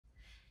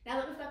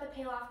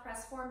Pallof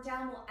Press form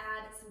down, we'll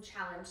add some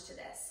challenge to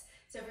this.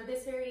 So for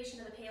this variation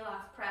of the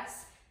Pallof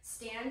Press,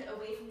 stand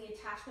away from the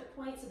attachment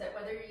point so that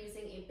whether you're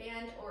using a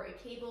band or a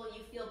cable,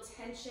 you feel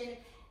tension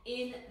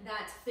in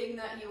that thing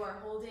that you are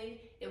holding.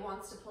 It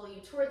wants to pull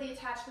you toward the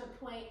attachment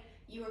point.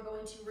 You are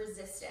going to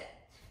resist it.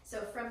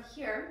 So from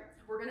here,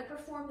 we're going to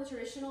perform the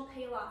traditional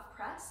Pallof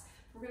Press.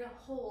 We're going to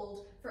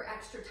hold for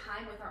extra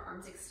time with our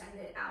arms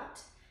extended out,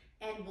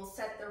 and we'll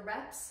set the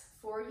reps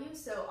for you.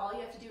 So all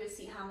you have to do is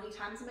see how many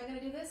times am I going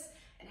to do this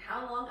and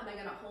how long am I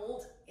going to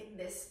hold in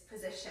this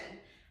position.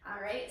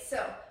 All right,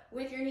 so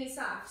with your knees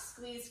soft,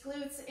 squeeze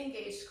glutes,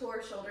 engage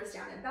core, shoulders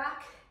down and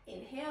back.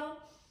 Inhale,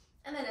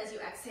 and then as you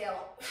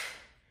exhale,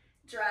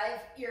 drive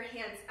your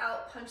hands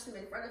out, punch them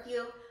in front of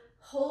you,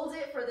 hold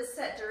it for the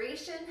set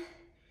duration,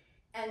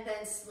 and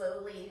then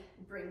slowly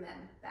bring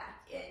them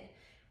back in.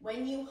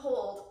 When you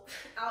hold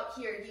out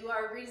here, you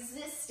are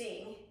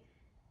resisting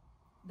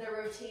the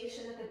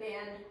rotation that the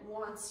band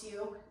wants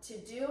you to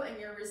do, and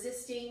you're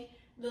resisting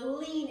the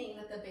leaning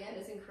that the band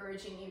is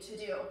encouraging you to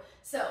do.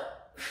 So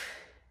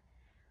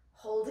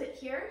hold it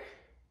here,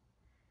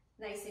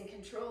 nice and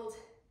controlled.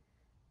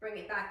 Bring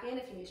it back in.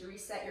 If you need to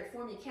reset your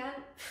form, you can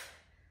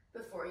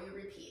before you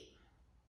repeat.